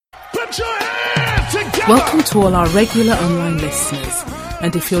Welcome to all our regular online listeners,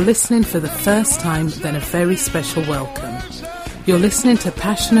 and if you're listening for the first time, then a very special welcome. You're listening to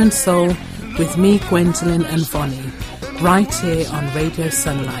Passion and Soul with me, Gwendolyn and Vonnie, right here on Radio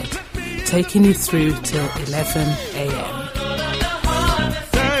Sunlight, taking you through till 11 a.m.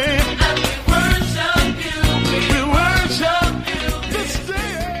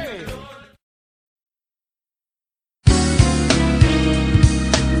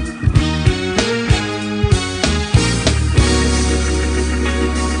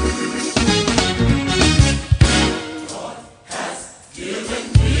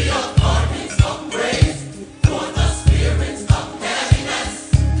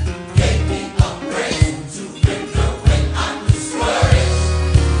 Gave me a grace to endure when I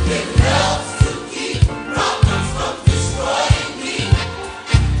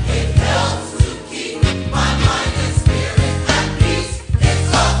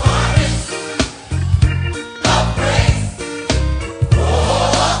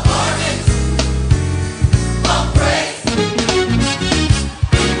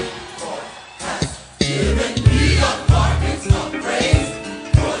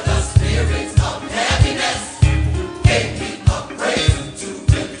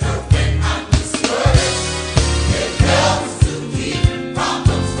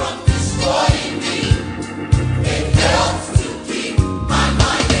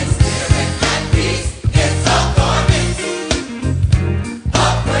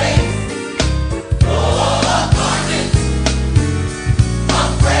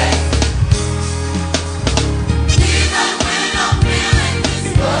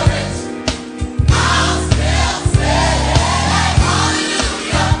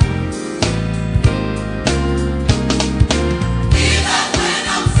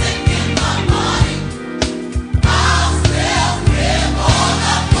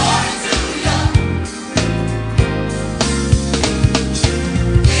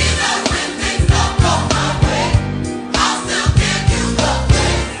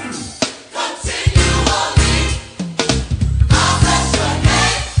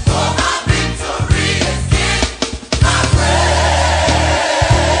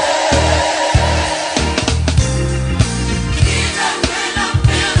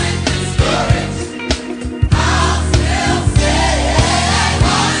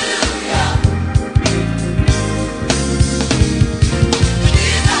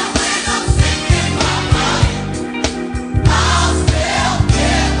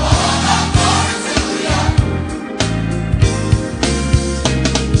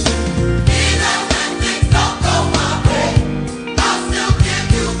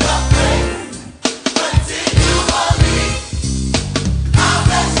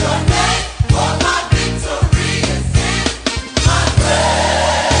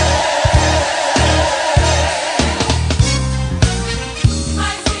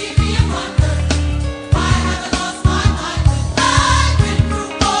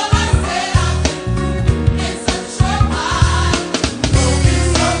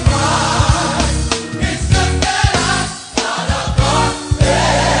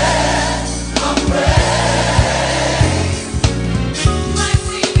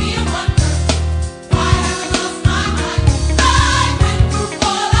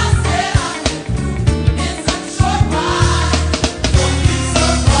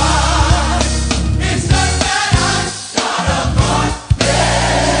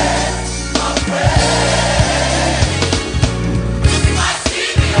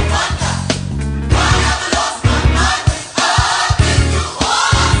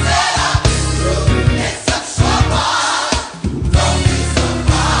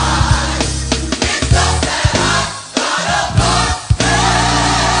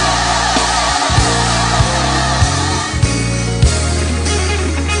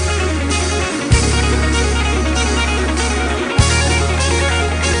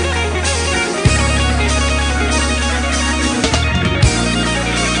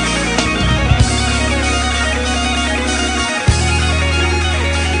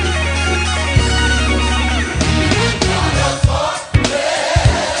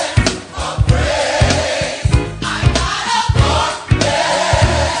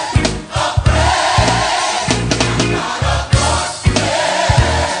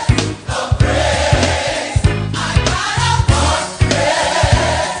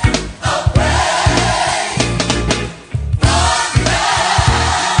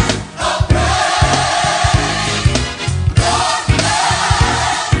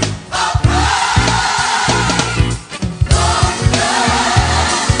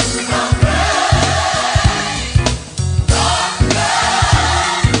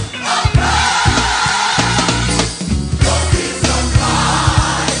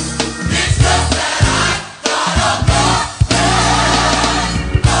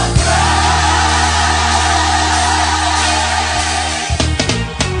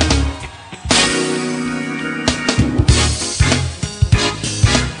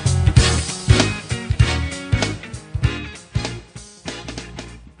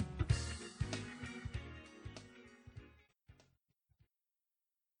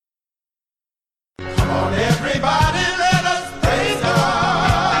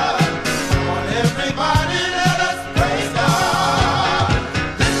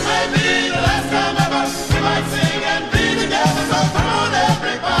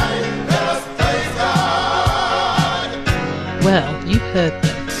Well, you heard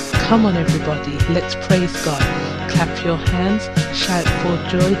them. Come on everybody, let's praise God. Clap your hands, shout for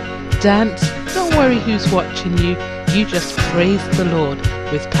joy, dance. Don't worry who's watching you. You just praise the Lord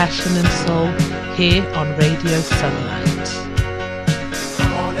with passion and soul here on Radio Sunlight.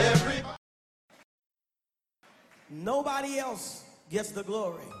 Come on everybody. Nobody else gets the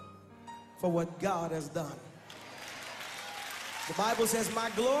glory for what God has done. The Bible says, my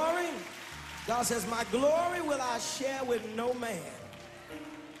glory, God says, my glory will I share with no man.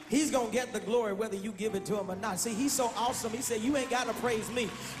 He's going to get the glory whether you give it to him or not. See, he's so awesome. He said, you ain't got to praise me.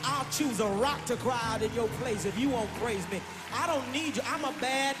 I'll choose a rock to cry out in your place if you won't praise me. I don't need you. I'm a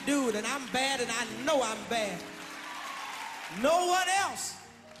bad dude, and I'm bad, and I know I'm bad. No one else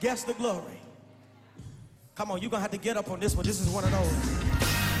gets the glory. Come on, you're going to have to get up on this one. This is one of those.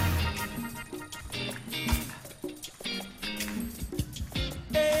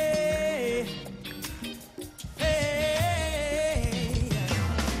 Hey, hey,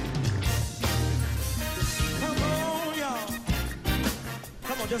 come on, y'all.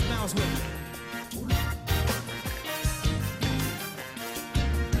 Come on, just bounce with me.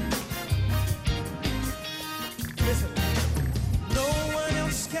 Listen, no one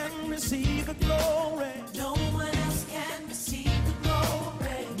else can receive the glory. No one else can receive the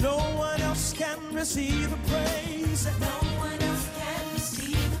glory. No one else can receive the praise. No one else can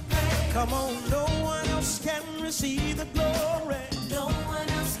receive the praise. Come on, no one else can receive the glory. No one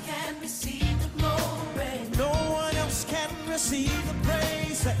else can receive the glory. No one else can receive the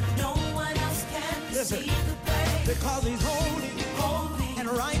praise. No one else can Listen, receive the praise. because he's holy, Holy and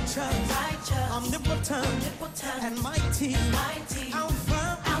righteous, righteous, omnipotent, omnipotent, and mighty, mighty,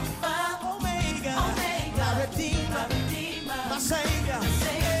 Alpha, Alpha, Omega, Omega, my Redeemer, my Redeemer, my Savior.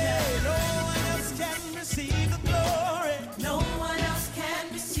 Savior. Hey, no one else can receive the glory. No one else can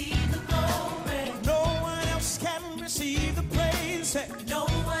receive the glory. No one else can receive the praise. No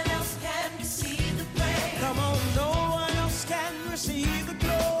one else can receive the praise. Come on, no one else can receive the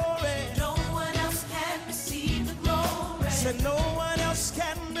glory. No one else can receive the glory. Said no one else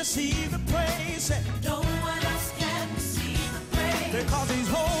can receive the praise. No one else can receive the praise. Because he's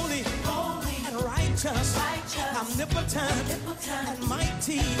holy, Holy, and righteous, righteous, omnipotent, omnipotent, and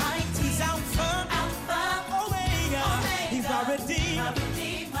mighty. mighty, He's Alpha, Alpha, Omega. Omega, He's my my Redeemer,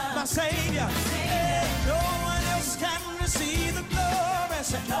 Redeemer, my Savior. Hey, no one else can receive the glory.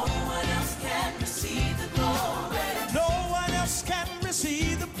 Say, no one else can receive the glory. no one else can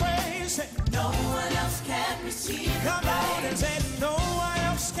receive the praise. Say, No one else can receive the come on and praise. say, no one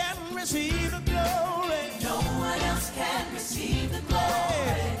else can receive the glory. No one else can receive the glory.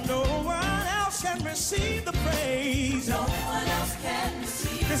 Hey, no one else can receive the praise. No one else can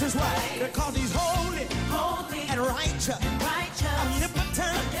receive This is the why, praise. because he's holy Holy, and righteous, righteous,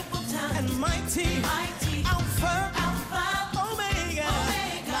 omnipotent, omnipotent, and mighty, mighty, Alpha, Alpha, Omega,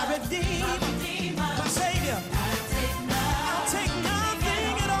 Omega, my Redeemer, my Redeemer, my Savior. I'll take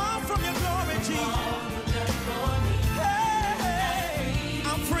nothing at all from your glory, Jesus. Hey,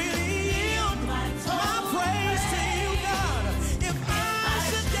 I'm freely yield my praise to you, God. If I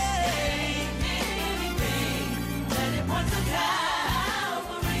should gain anything, then it was a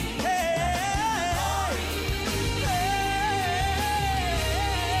Calvary.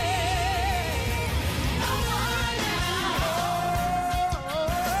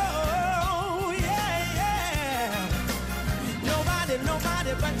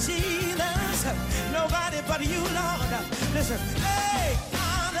 Nobody but Jesus, nobody but you, Lord. Listen, hey,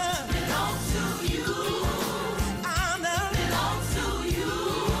 honor Belongs to you, honor, belongs to you,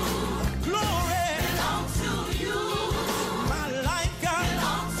 glory, belongs to you, my life, God,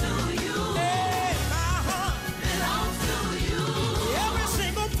 belongs to you, hey, my heart, belongs to you, every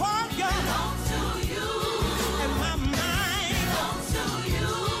single part, God, belongs to you, and my mind, belongs to you,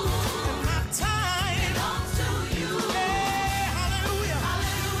 and my time, belongs to you. hey, hallelujah,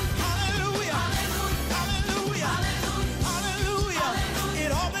 hallelujah, hallelujah, hallelujah, hallelujah,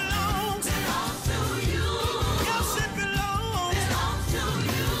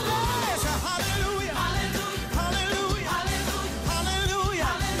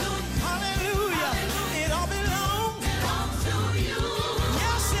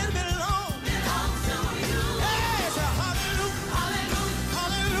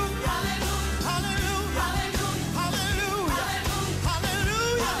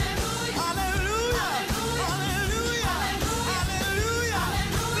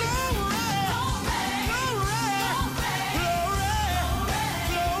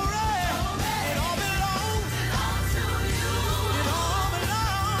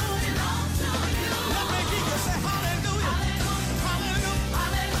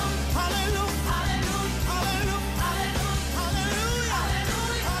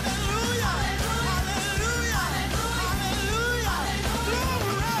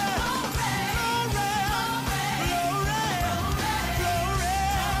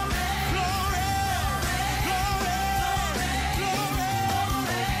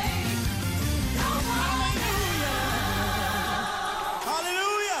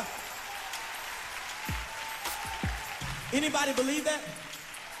 anybody believe that?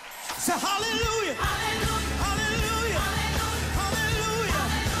 Say hallelujah. Hallelujah. Hallelujah. Hallelujah.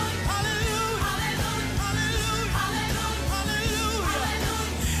 Hallelujah.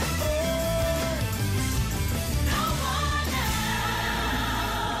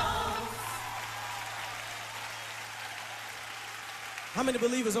 How many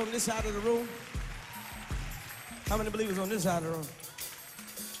believers on this side of the room? How many believers on this side of the room?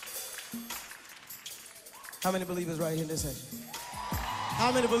 How many believers right here in this section?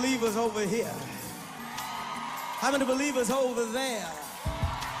 How many believers over here? How many believers over there?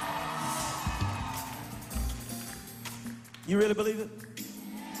 You really believe it?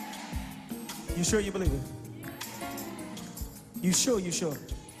 You sure you believe it? You sure, you sure?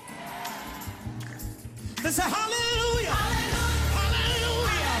 Let's say hallelujah.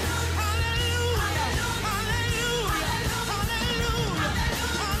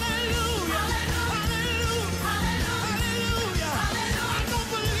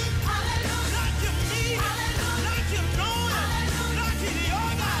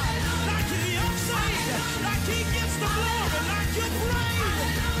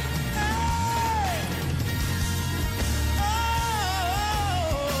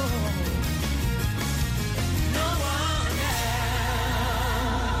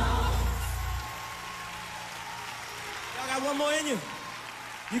 One more in you.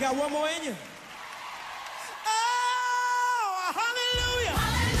 You got one more in you. Oh, hallelujah.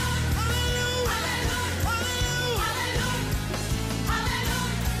 Hallelujah. Hallelujah.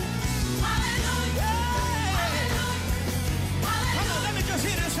 Come on, let me just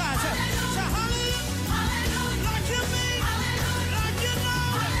hear this side. Say hallelujah. Like you mean. Like you know.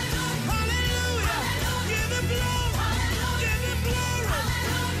 Hallelujah. Give him glory. Give him glory.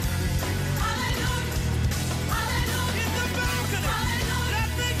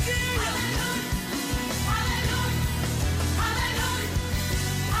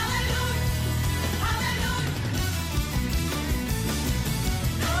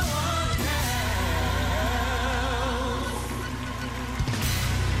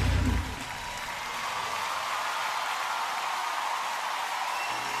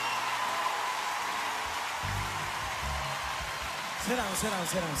 Sit down, sit down,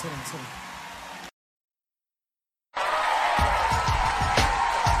 sit down, sit down, sit down.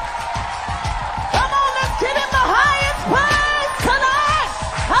 Come on, let's give him the highest praise tonight.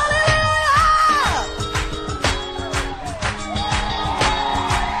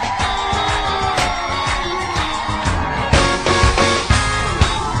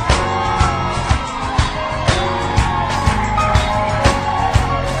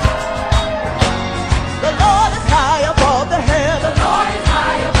 The Lord is high above the heavens. The Lord is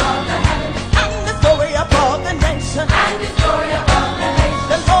high above the heavens. And His glory above the nation. And His glory above the nation.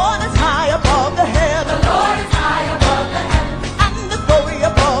 The Lord is high above the heavens. The Lord is high above the heavens. And His glory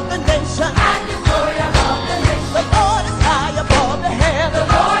above the nation. And His glory above the nation. The Lord is high above the heavens. The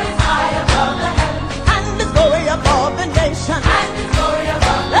Lord is high above the heavens. And His glory above the nation. And His glory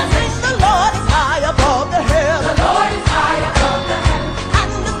above the nation. Let's sing, the Lord is high above the heavens. The Lord is high above the heavens.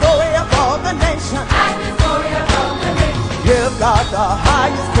 And His glory above the nation. And His glory above the nation. Give God the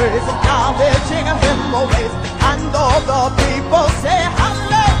highest praise, acknowledging Him always. And all the people say,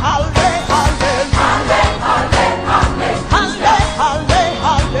 Halle, Halle, Hallelujah. Halle, Halle, Halle. Halle, Halle,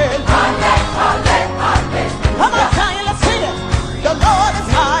 Hallelujah. Halle, Halle, Halle. Come on, Zion, let's sing it. The Lord is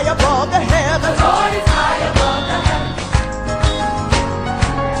high above the heavens. The Lord is high above the heavens.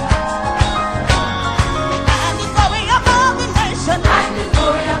 And His glory above the nation. And His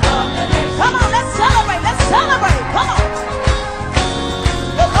glory above the nation. Come on, let's celebrate, let's celebrate. Come on.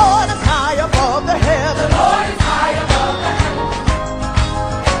 The Lord is high above the heavens. The Lord is high above the heavens.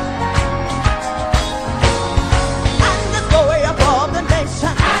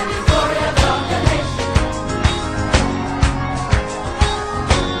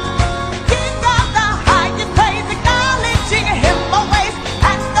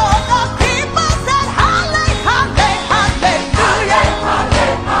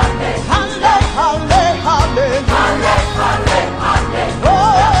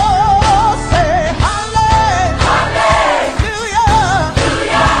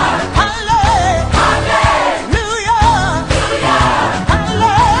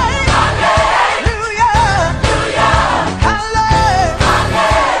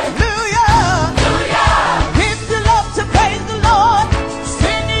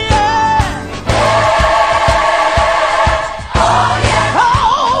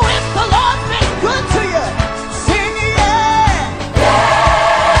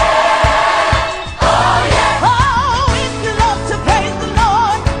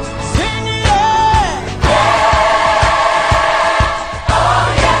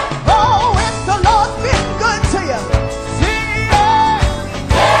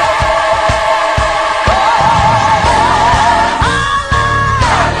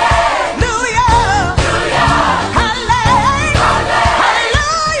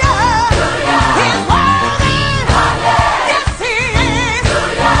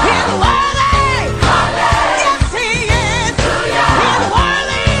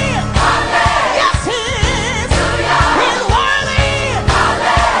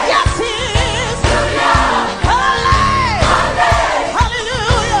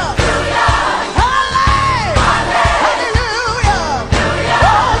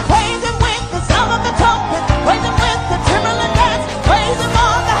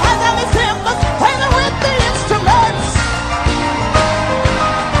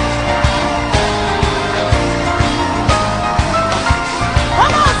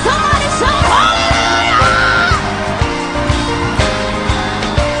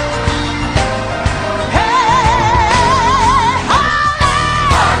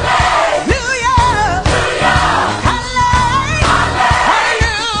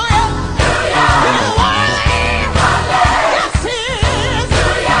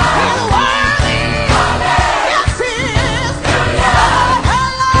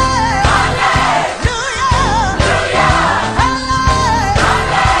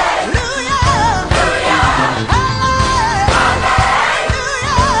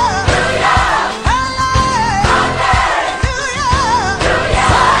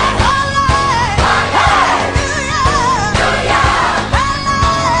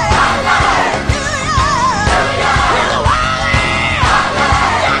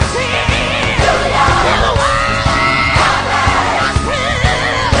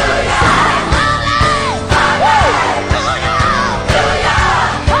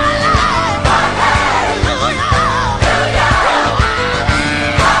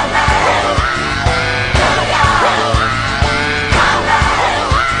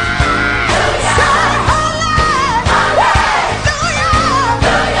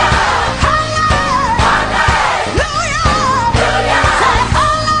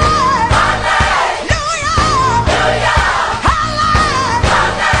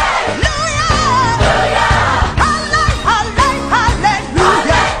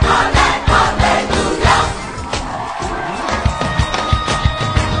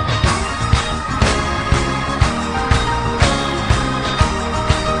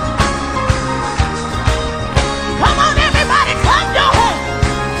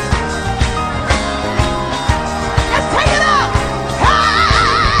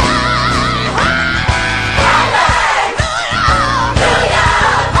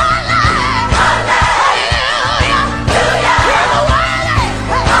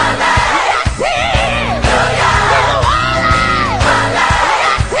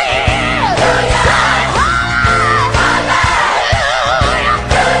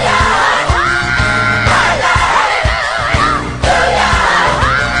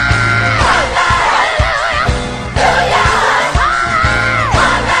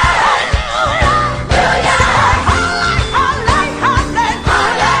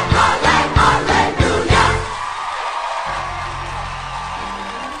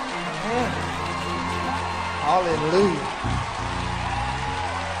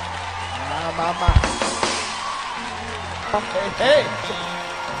 Hey.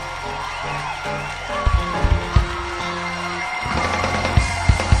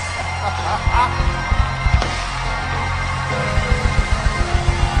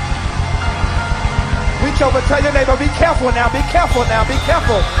 Reach over, tell your neighbor, be careful now, be careful now, be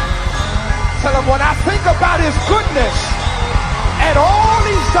careful. Tell him, when I think about his goodness and all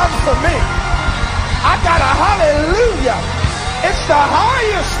he's done for me, I got a hallelujah. It's the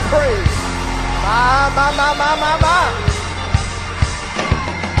highest praise. My.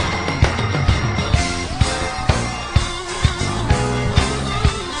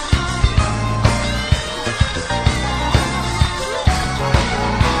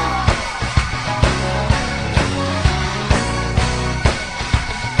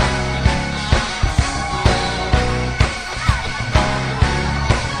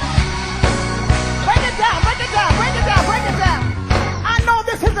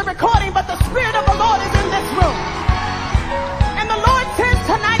 Recording, but the Spirit of the Lord is in this room. And the Lord says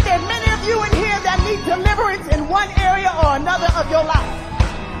tonight there are many of you in here that need deliverance in one area or another of your life.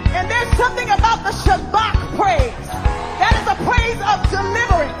 And there's something about the Shabbat praise. That is a praise of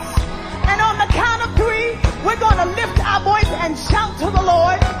deliverance. And on the count of 3, we're going to lift our voice and shout to the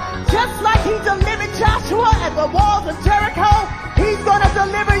Lord. Just like he delivered Joshua at the walls of Jericho, he's going to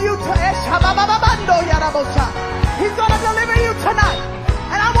deliver you to He's going to deliver you tonight.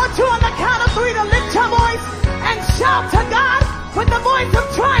 And I want you on the count of 3 to lift your voice and shout to God with the voice of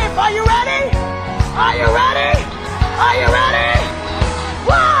triumph. Are you ready? Are you ready? Are you ready?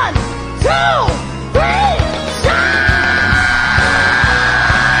 1, 2, 3, shout!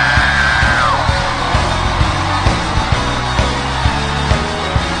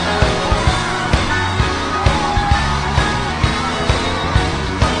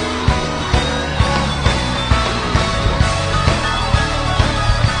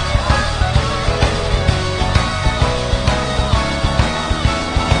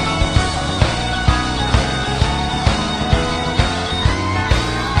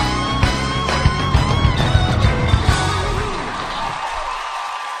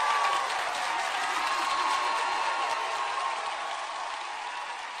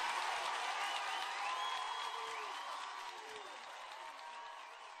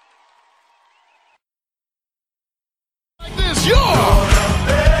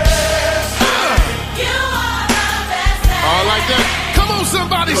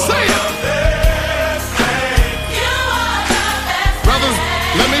 Somebody say it. Brothers,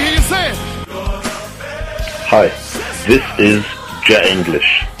 let me hear you say it. Hi, this is Jet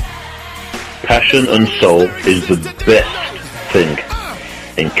English. Passion and Soul is the best thing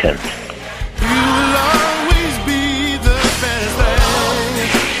in Kent.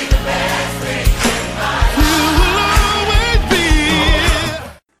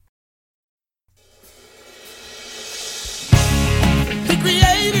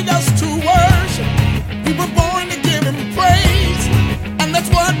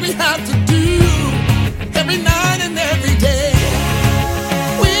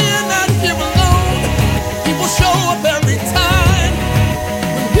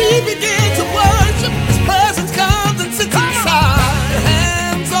 He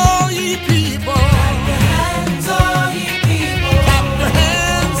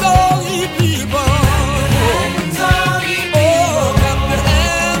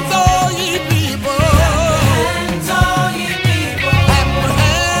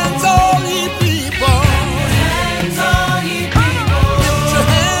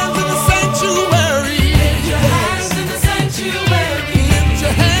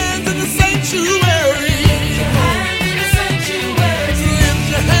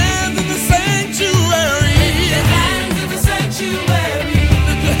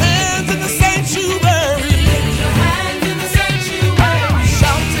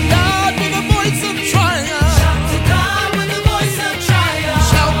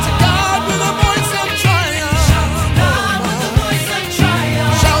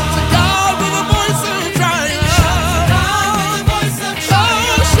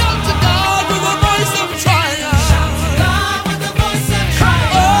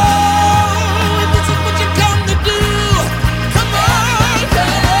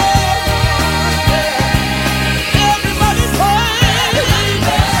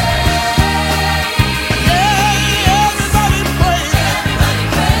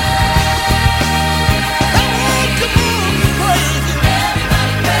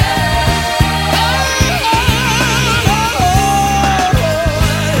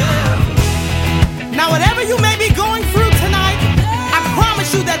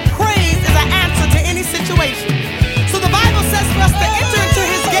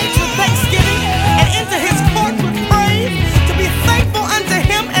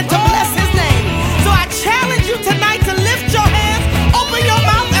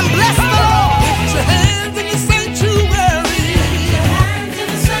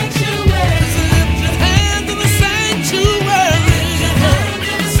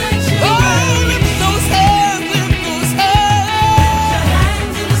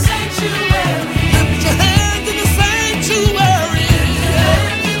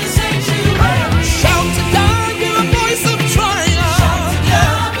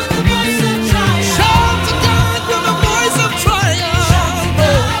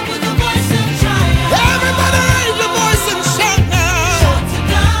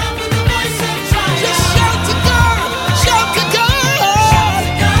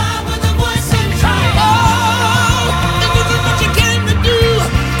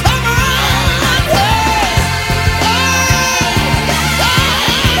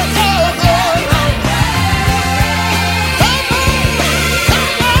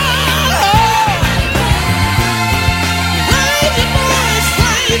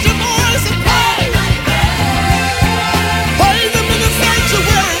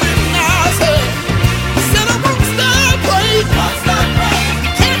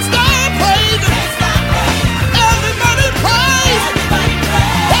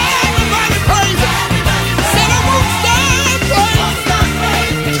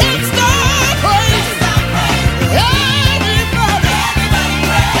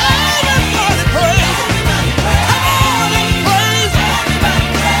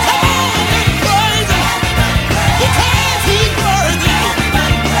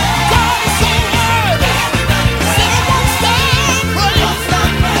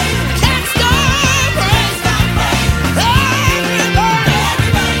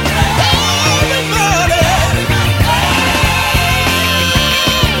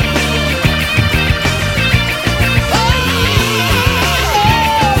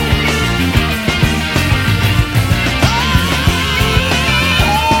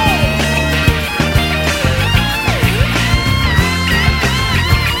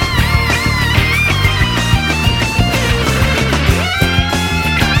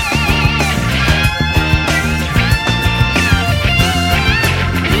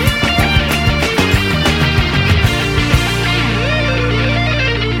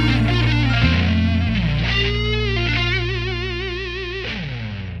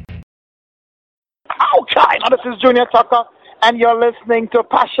This is Junior Tucker, and you're listening to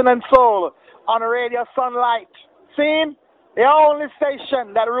Passion and Soul on Radio Sunlight. See? The only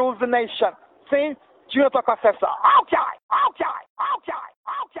station that rules the nation. See? Junior Tucker says so. Okay.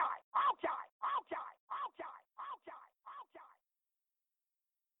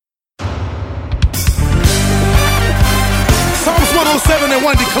 Psalms 107 and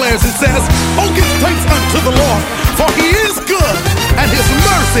 1 declares, it says, "Oh, give thanks unto the Lord, for he is good, and his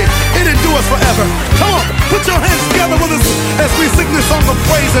mercy, it endures forever." Come on, put your hands together with us as we sing this song of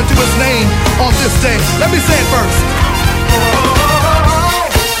praise unto his name on this day. Let me say it first.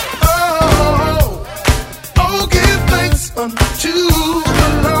 Oh, give thanks unto the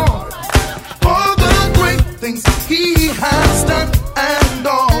Lord, for the great things he has done, and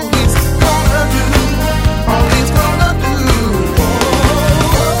all he's gonna do, all he's gonna do.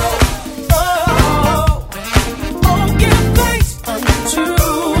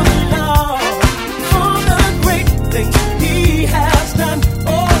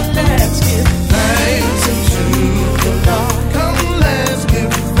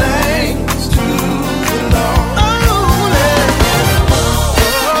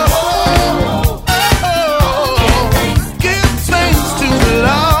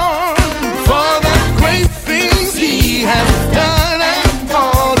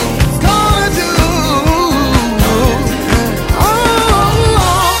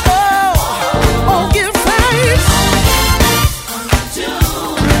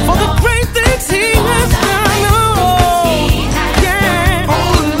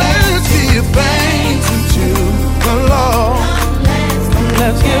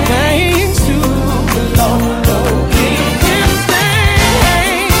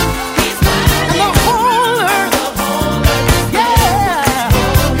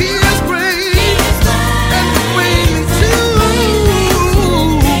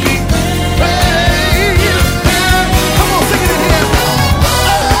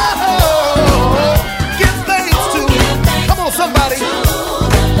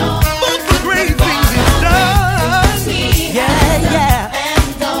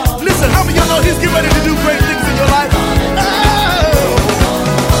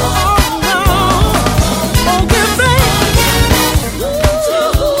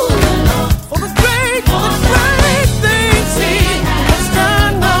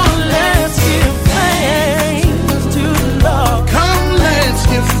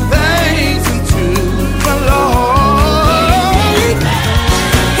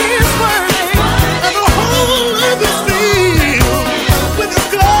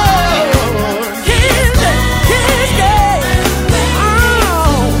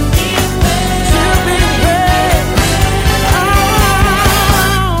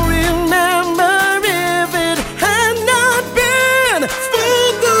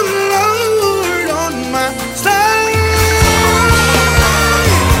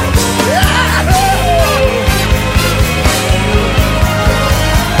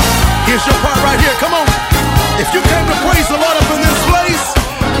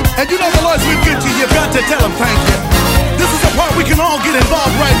 Tell him thank you. This is the part we can all get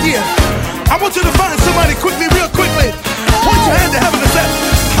involved right here. I want you to find somebody quickly, real quickly. Point your hand to heaven and say,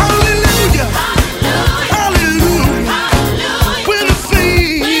 hallelujah. Hallelujah. Hallelujah. We're the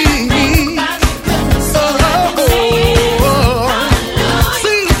sing.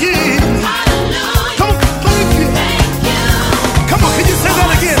 Sing again. Come on, thank you. Come on, can you say that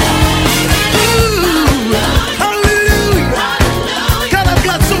again? Ooh, hallelujah. God, I've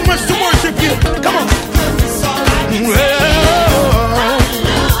got so much to worship you. Come on.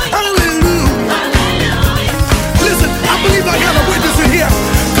 Hallelujah. Listen, I believe I got a witness in here.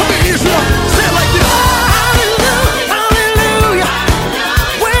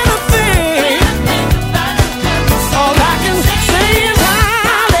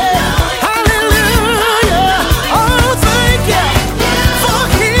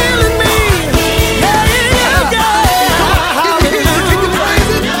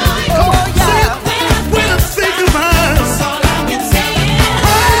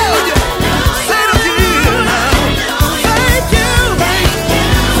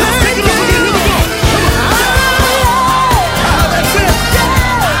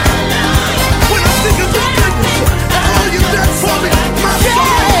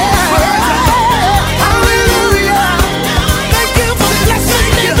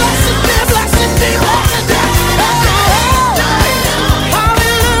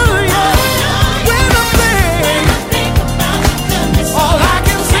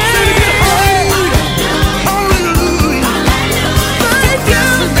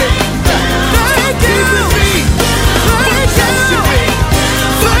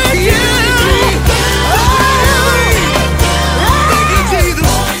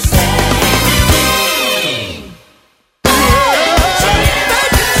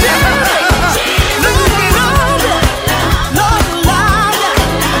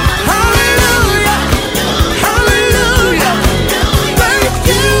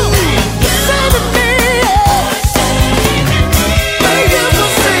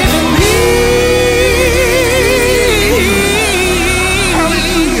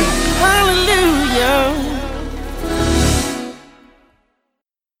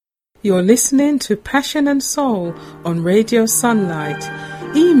 You're listening to Passion and Soul on Radio Sunlight.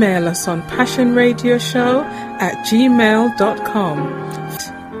 Email us on passionradioshow@gmail.com.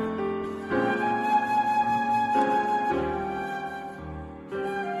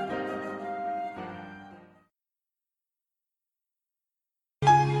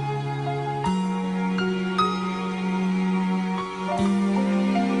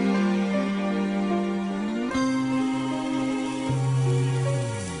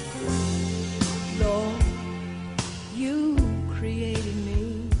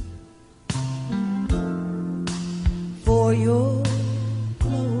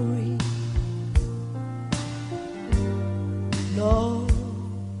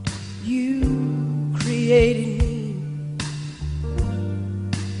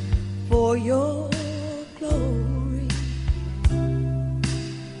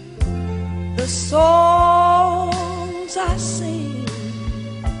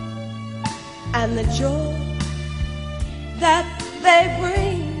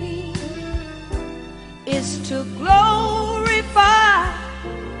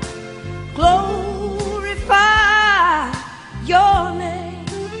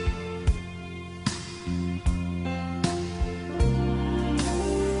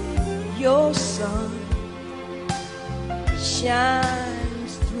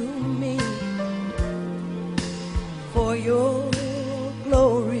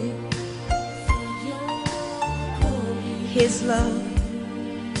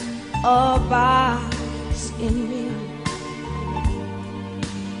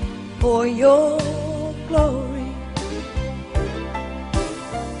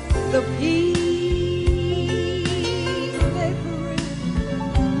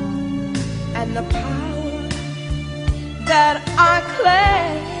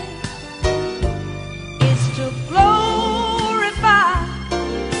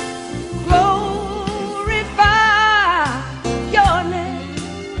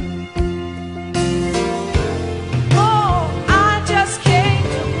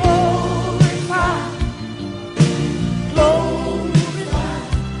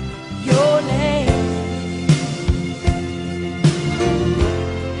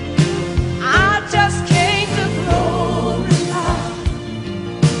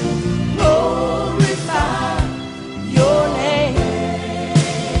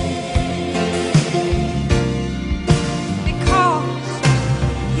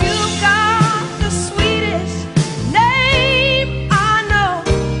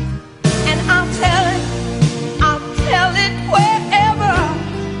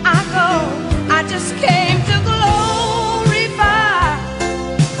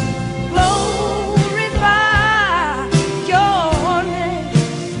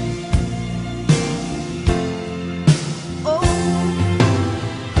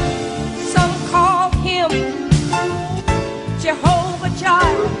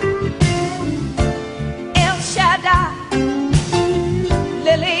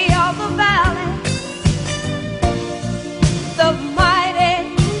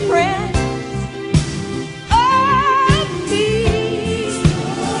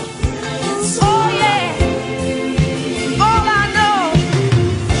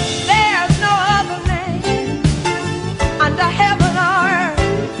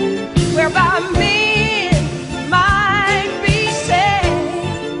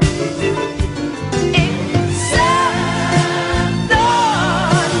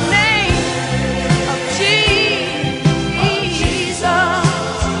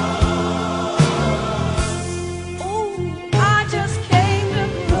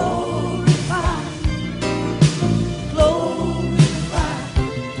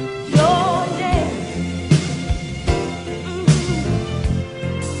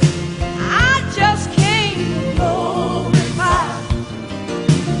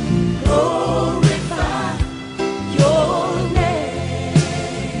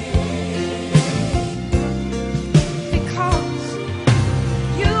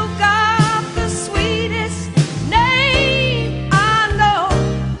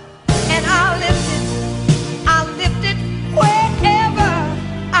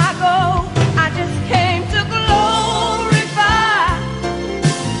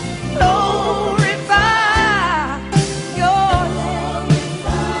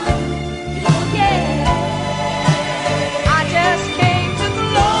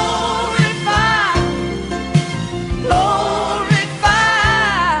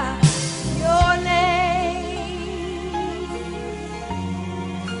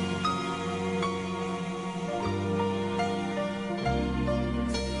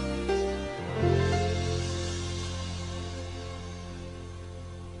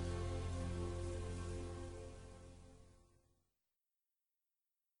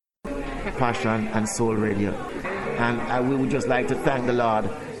 Passion and Soul Radio. And we would just like to thank the Lord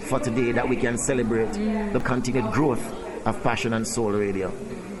for today that we can celebrate the continued growth of Passion and Soul Radio.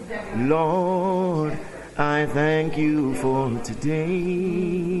 Lord, I thank you for today.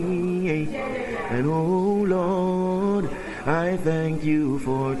 And oh Lord, I thank you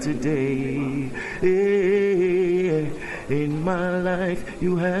for today. In my life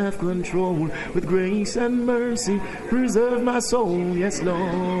you have control. With grace and mercy preserve my soul. Yes,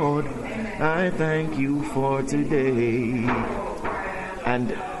 Lord, I thank you for today.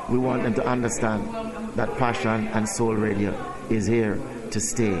 And we want them to understand that Passion and Soul Radio is here to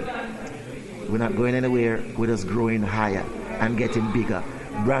stay. We're not going anywhere. We're just growing higher and getting bigger,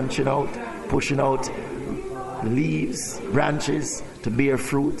 branching out, pushing out leaves, branches to bear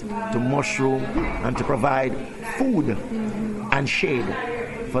fruit, to mushroom, and to provide food and shade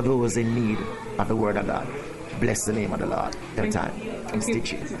for those in need of the Word of God. Bless the name of the Lord every time. And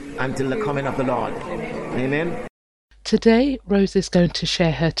stitch it until the coming of the Lord. Amen. Today, Rose is going to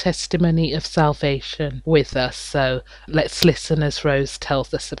share her testimony of salvation with us, so let's listen as Rose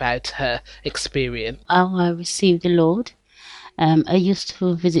tells us about her experience. How I received the Lord. I used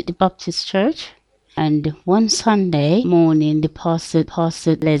to visit the Baptist church, and one Sunday morning, the Pastor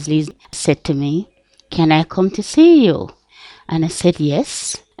Leslie said to me, "Can I come to see you?" And I said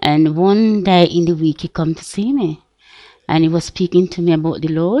yes. And one day in the week, he come to see me, and he was speaking to me about the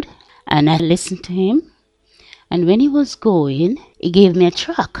Lord, and I listened to him. And when he was going, he gave me a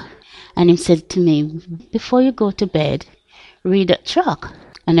tract. And he said to me, "Before you go to bed, read that tract."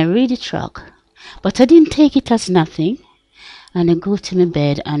 And I read the tract. But I didn't take it as nothing. And I go to my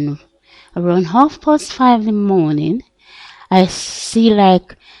bed, and around 5:30 in the morning, I see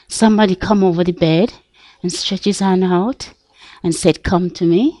like somebody come over the bed and stretch his hand out and said, "Come to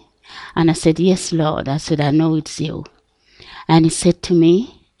me." And I said, "Yes, Lord." I said, "I know it's you." And he said to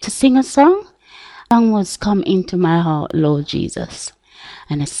me to sing a song. Song was "Come into my heart, Lord Jesus."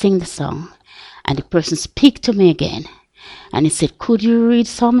 And I sing the song, and the person speak to me again, and he said, "Could you read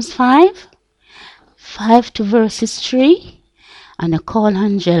Psalms 5 to verses 3? And I called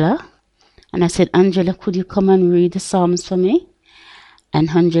Angela, and I said, "Angela, could you come and read the Psalms for me?" And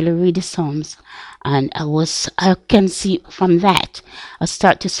Angela read the Psalms, and I can see from that I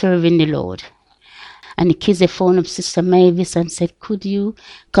start to serve in the Lord. And the kids, they phoned up Sister Mavis and said, "Could you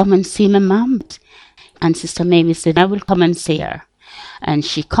come and see my mom?" And Sister Mavis said, "I will come and see her." And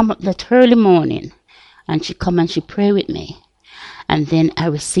she come up that early morning, and she come and she pray with me. And then I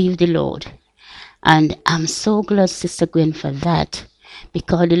received the Lord. And I'm so glad, Sister Gwen, for that,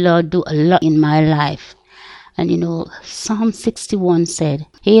 because the Lord do a lot in my life. And you know, Psalm 61 said,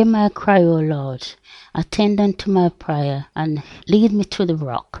 "Hear my cry, O Lord, attend unto my prayer, and lead me to the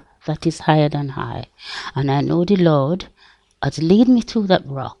rock that is higher than high." And I know the Lord has lead me to that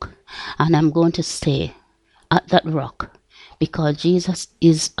rock, and I'm going to stay at that rock, because Jesus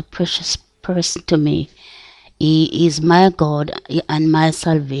is a precious person to me. He is my God and my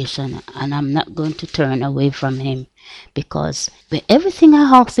salvation, and I'm not going to turn away from him, because with everything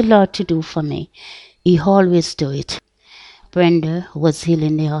I ask the Lord to do for me, he always do it. Brenda was ill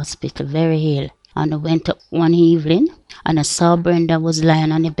in the hospital, very ill, and I went up one evening, and I saw Brenda was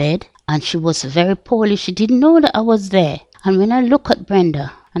lying on the bed, and she was very poorly. She didn't know that I was there. And when I look at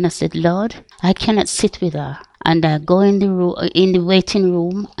Brenda, and I said, "Lord, I cannot sit with her." And I go in the waiting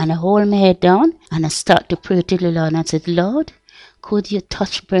room, and I hold my head down, and I start to pray to the Lord. And I said, "Lord, could you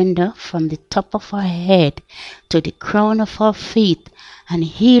touch Brenda from the top of her head to the crown of her feet and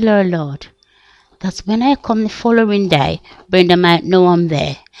heal her, Lord?" That's when I come the following day, Brenda might know I'm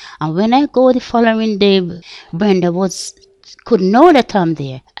there. And when I go the following day, Brenda could know that I'm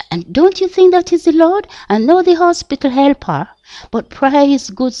there. And don't you think that is the Lord? I know the hospital help her, but prayer is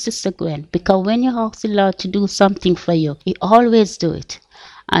good, Sister Gwen, because when you ask the Lord to do something for you, he always do it.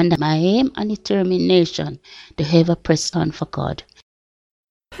 And my aim and determination to ever press on for God.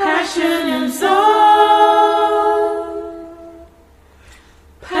 Passion and soul,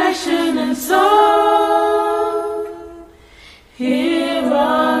 passion and soul, here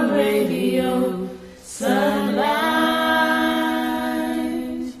on Radio Sunlight.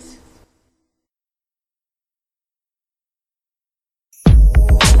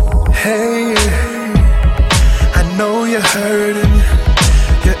 Hey, I know you're hurting,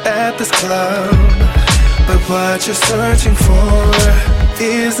 you're at this club, but what you're searching for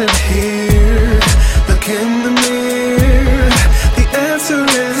isn't here. Look in the mirror, the answer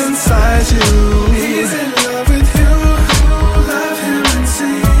is inside you. He's in love with you, love him and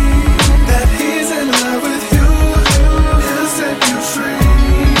see that he's in love with you. He'll set you free,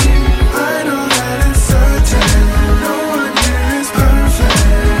 I know that it's certain. No one here is perfect,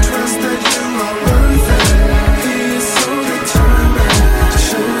 trust that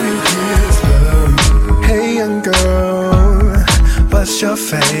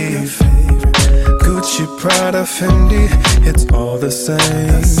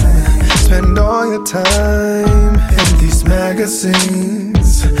same. Spend all your time in these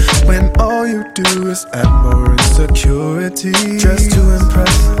magazines when all you do is add more insecurity. Just to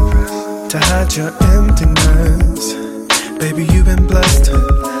impress, to hide your emptiness. Baby, you've been blessed.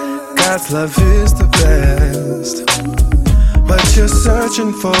 God's love is the best. What you're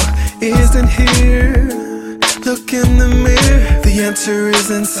searching for isn't here. Look in the mirror, the answer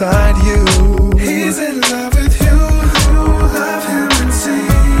is inside you. He's in love with you. Love him and see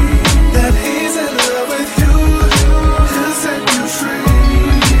that he's in love with you. He'll set you free.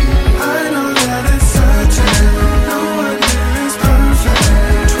 I know that it's certain. No one here is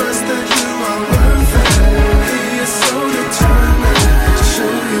perfect. Trust that you are worth it. He is so determined to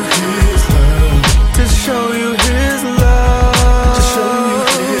show you his love. To show you his love. To show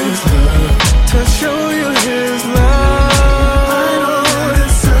you his love. To show you his love. I know that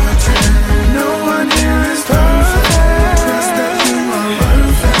it's certain. No one here is perfect. Trust that you are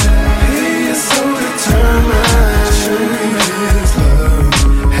worth it. He is so determined to show you his love.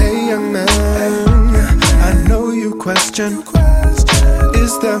 Hey young man, I know you question,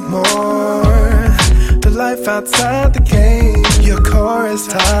 is there more to life outside the game? Your core is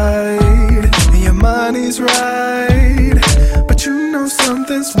tight and your money's right, but you know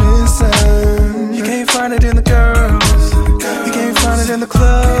something's missing. You can't find it in the girls, you can't find it in the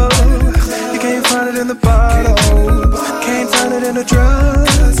club, you can't find it in the bottle, can't find it in the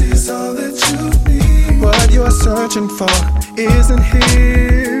drugs. 'Cause he's all that you need. What you're searching for isn't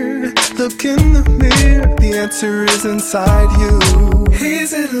here. Look in the mirror, the answer is inside you.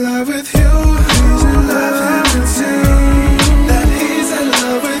 He's in love with you. He's in love with you. That he's in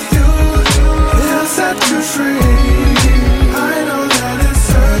love with you. He'll set you free. I know that it's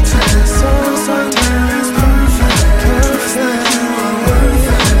certain. So certain it's perfect. Trust that you are worth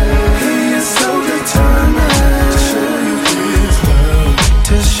it. He is so determined to show you his love.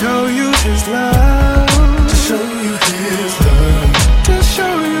 To show you his love. To show you his love. To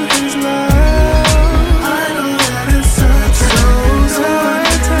show you his love. I know that it's certain. So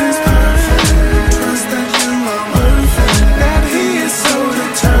certain it's perfect. Trust that you are worth it. That he is so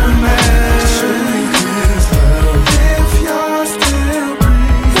determined to show you his love. If you're still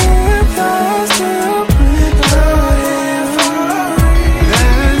breathing, if you're still breathing, you're here for a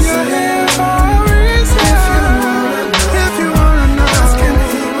reason. You're here for a reason. If you wanna know, ask him,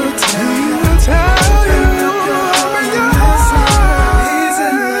 he will tell you. Open your heart. He's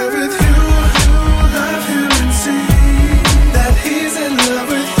in love with you. Love him and see that he's in love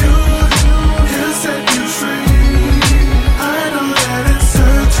with you. He'll set you free. I know that it's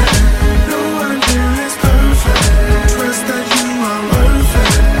certain. No one here is perfect. Trust that you are worth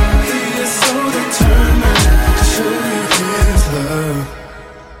it. He is so determined to show you his love.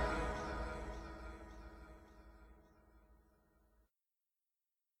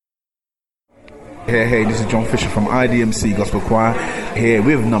 Hey, this is John Fisher from IDMC Gospel Choir, here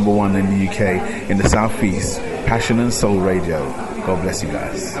with number one in the UK, in the Southeast, Passion and Soul Radio. God bless you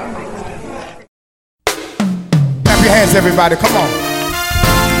guys. Clap your hands, everybody. Come on.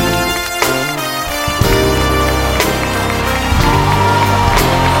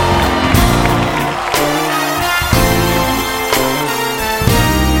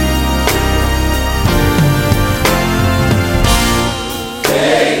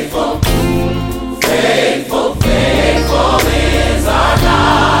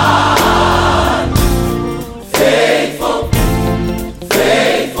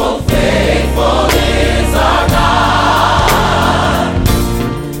 Faithful is our God.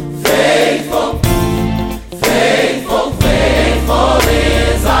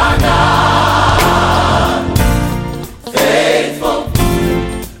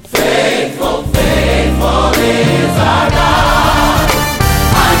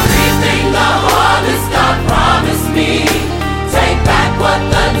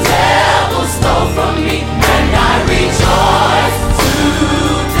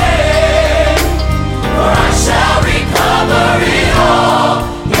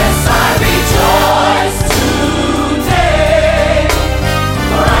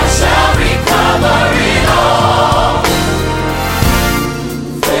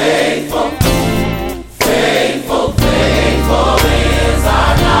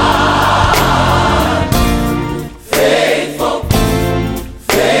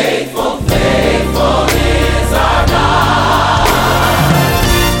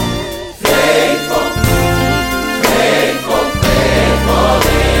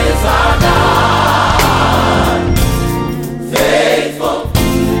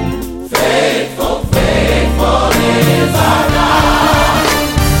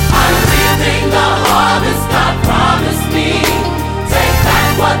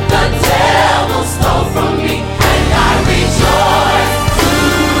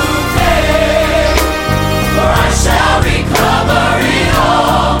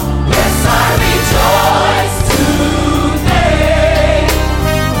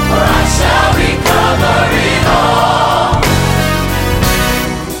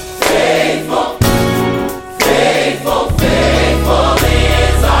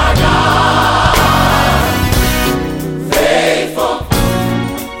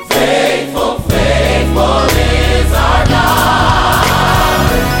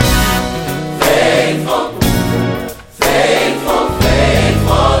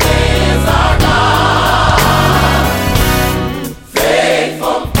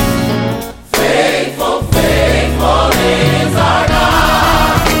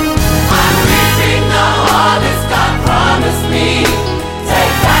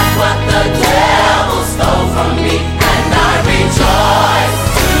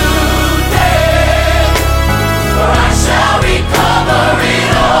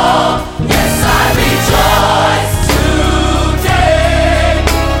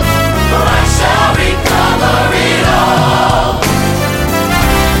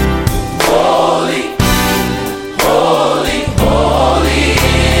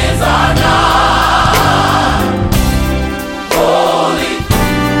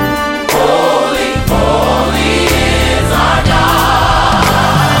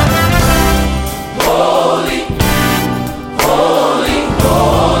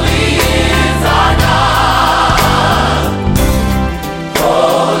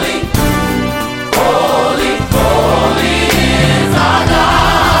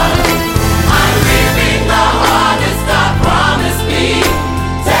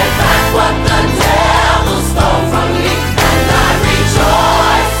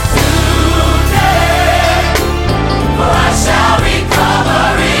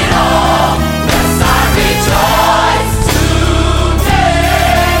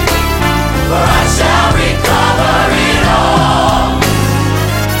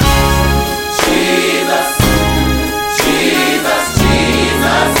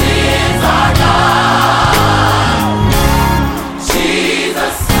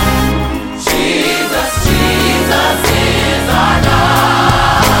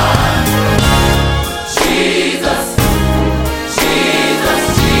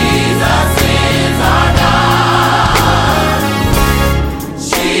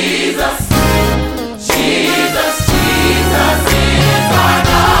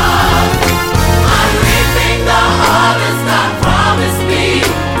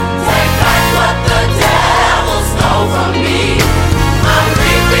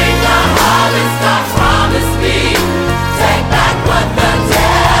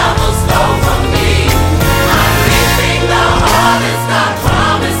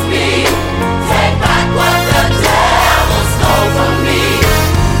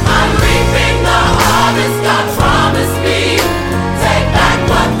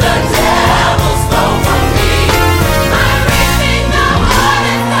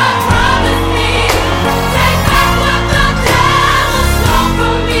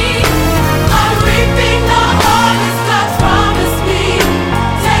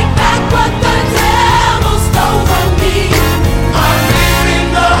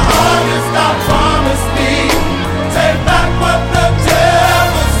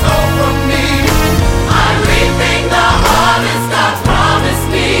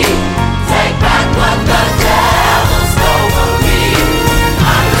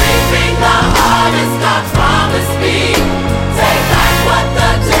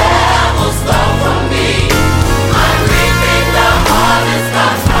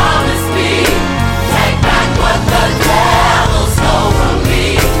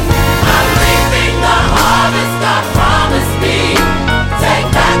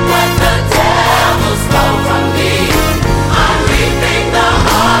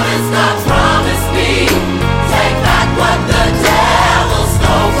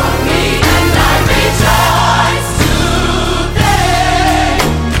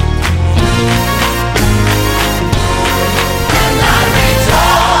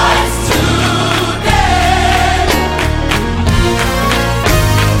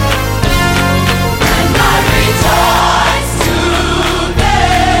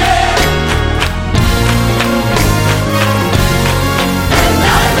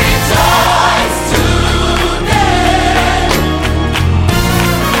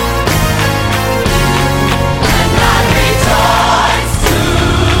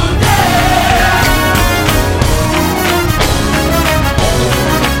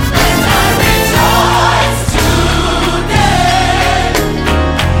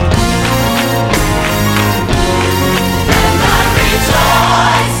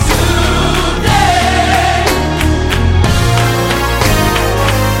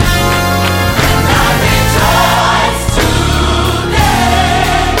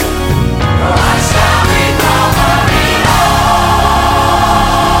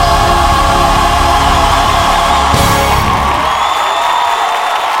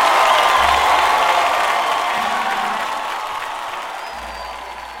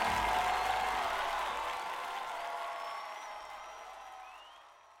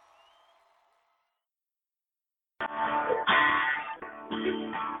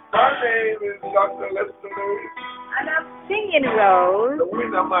 Dr. Lester Lewis. And I'm singing Rose. The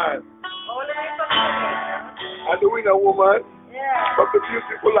winner man. All the way from Jamaica. And the winner woman. Yeah. From the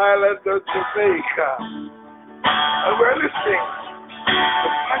beautiful island of Jamaica. And we're listening to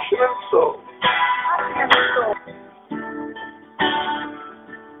Passion and Soul.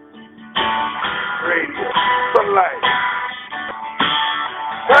 Radio. Sunlight.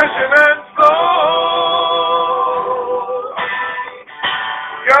 Passion and Soul.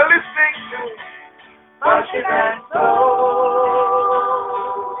 You're listening to Passion and Soul.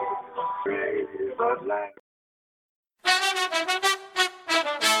 Radio Sunlight.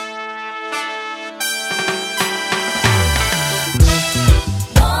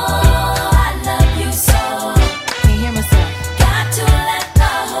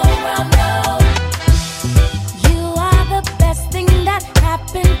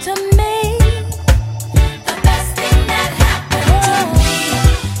 To me, the best thing that happened to me.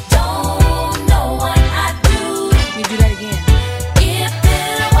 Don't know what I'd do. We do that again. If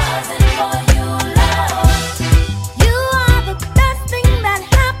it wasn't for you, Lord, you are the best thing that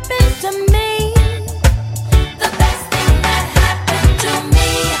happened to me. The best thing that happened to me.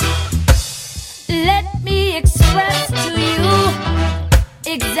 Let me express to you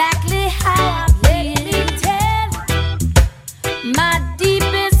exactly how I feel. My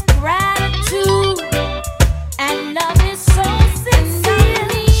deepest gratitude and love is so sincere.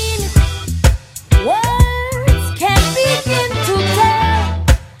 Words can't begin to tell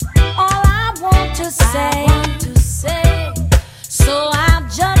all I want to say. So I'll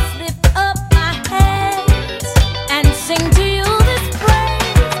just lift up my hands and sing to you this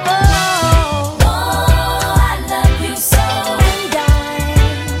praise. Oh, I love you so, and I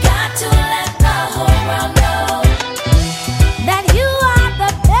got to let the whole world know that you are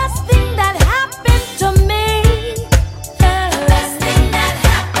the best thing that happened to me. The best thing that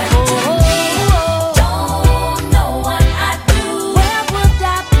happened to me. Don't know what I'd do. Where would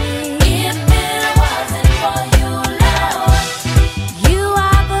I be if it wasn't for you, Lord? You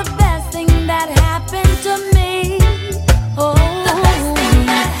are the best thing that happened to me. Oh, the best thing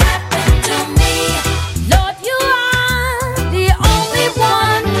that happened to me. Lord, you are the only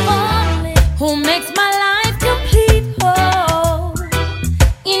one who makes my life complete. Oh,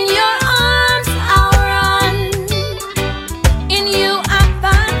 in your arms I'll run. In you I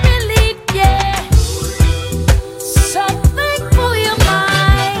find relief, yeah. So thankful you're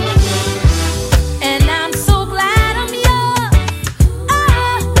mine, and I'm so glad I'm yours.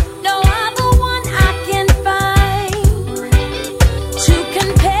 No other one I can find to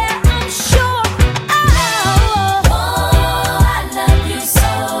compare, I'm sure. Oh, I love you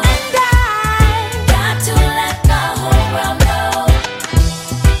so, and I got to let the whole world know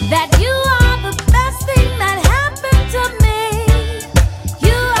that you are the best thing that happened to me.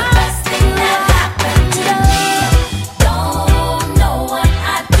 You are the best thing that happened to me. Don't know what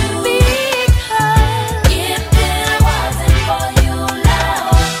I'd do because if it wasn't for you,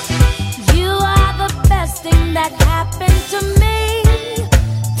 Lord, you are the best thing that happened to me.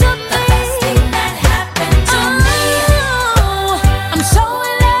 The best thing that happened to me. I'm so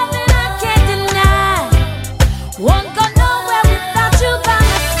in love and I can't deny. Won't go nowhere without you by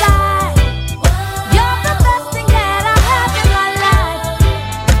my side. You're the best thing that I have in my life.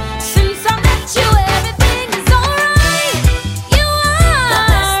 Since I met you, everything is alright. You are the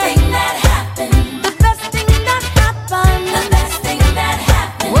best thing that happened. The best thing that happened. The best thing that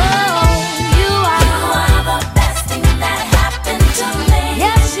happened. Whoa, you are the best thing that happened to me.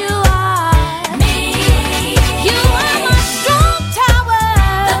 Yes, you are. Me. You are my strong tower.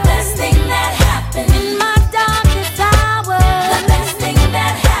 The best thing that happened in my darkest hour. The best thing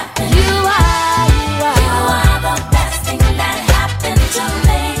that happened. You are the best thing that happened to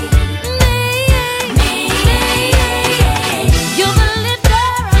me. Me. You're the lifter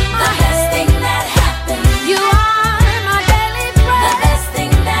of my head. The best thing that happened. You are my daily bread. The best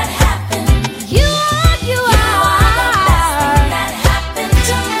thing that happened. You are the best thing that happened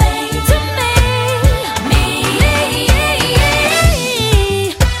to me. Me.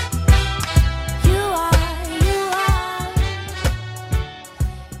 You are.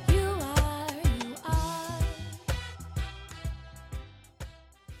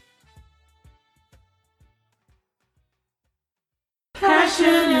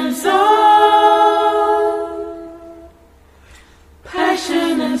 Passion and soul.